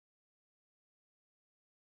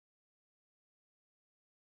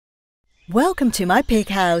Welcome to my pig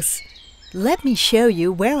house. Let me show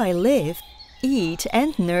you where I live, eat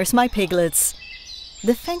and nurse my piglets.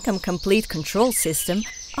 The Fancom complete control system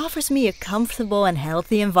offers me a comfortable and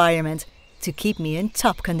healthy environment to keep me in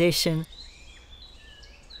top condition.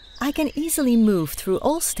 I can easily move through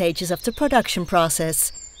all stages of the production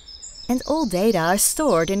process, and all data are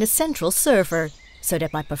stored in the central server so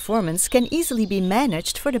that my performance can easily be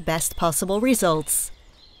managed for the best possible results.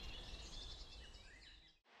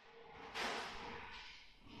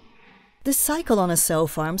 The cycle on a sow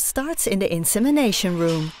farm starts in the insemination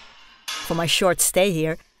room. For my short stay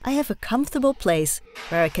here, I have a comfortable place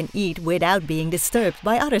where I can eat without being disturbed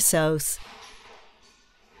by other sows.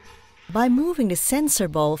 By moving the sensor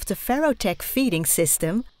bowl of the FaroTek feeding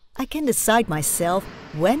system, I can decide myself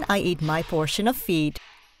when I eat my portion of feed.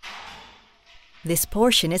 This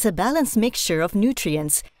portion is a balanced mixture of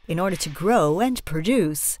nutrients in order to grow and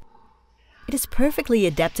produce. It is perfectly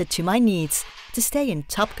adapted to my needs to stay in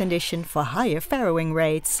top condition for higher farrowing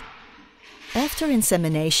rates. After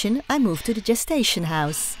insemination, I move to the gestation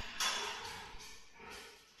house.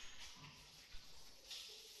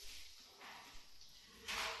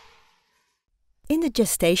 In the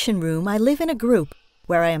gestation room, I live in a group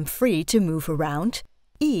where I am free to move around,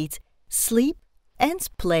 eat, sleep and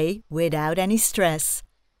play without any stress.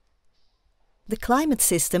 The climate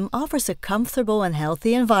system offers a comfortable and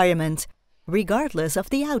healthy environment, regardless of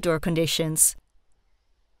the outdoor conditions.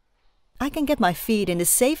 I can get my feed in the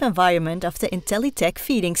safe environment of the Intellitek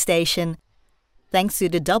feeding station. Thanks to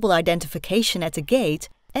the double identification at the gate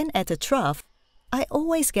and at the trough, I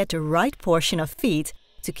always get the right portion of feed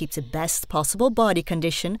to keep the best possible body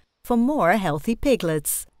condition for more healthy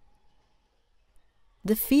piglets.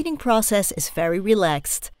 The feeding process is very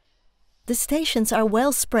relaxed. The stations are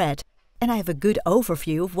well spread and I have a good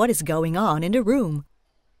overview of what is going on in the room.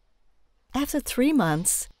 After 3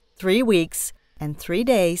 months, 3 weeks and 3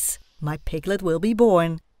 days, my piglet will be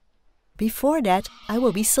born. Before that, I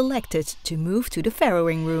will be selected to move to the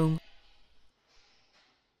farrowing room.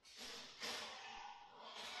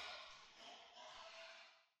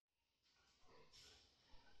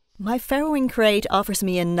 My farrowing crate offers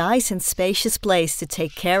me a nice and spacious place to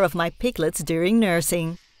take care of my piglets during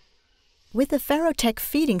nursing. With the FaroTek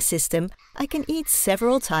feeding system, I can eat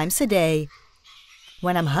several times a day.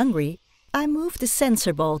 When I'm hungry, I move the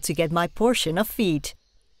sensor bowl to get my portion of feed.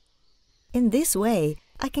 In this way,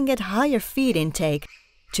 I can get higher feed intake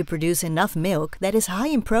to produce enough milk that is high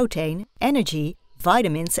in protein, energy,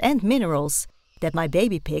 vitamins and minerals that my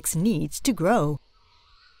baby pigs need to grow.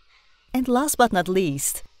 And last but not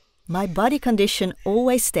least, my body condition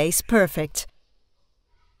always stays perfect.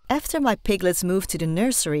 After my piglets move to the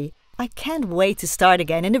nursery, I can't wait to start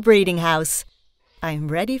again in the breeding house. I am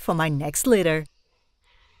ready for my next litter.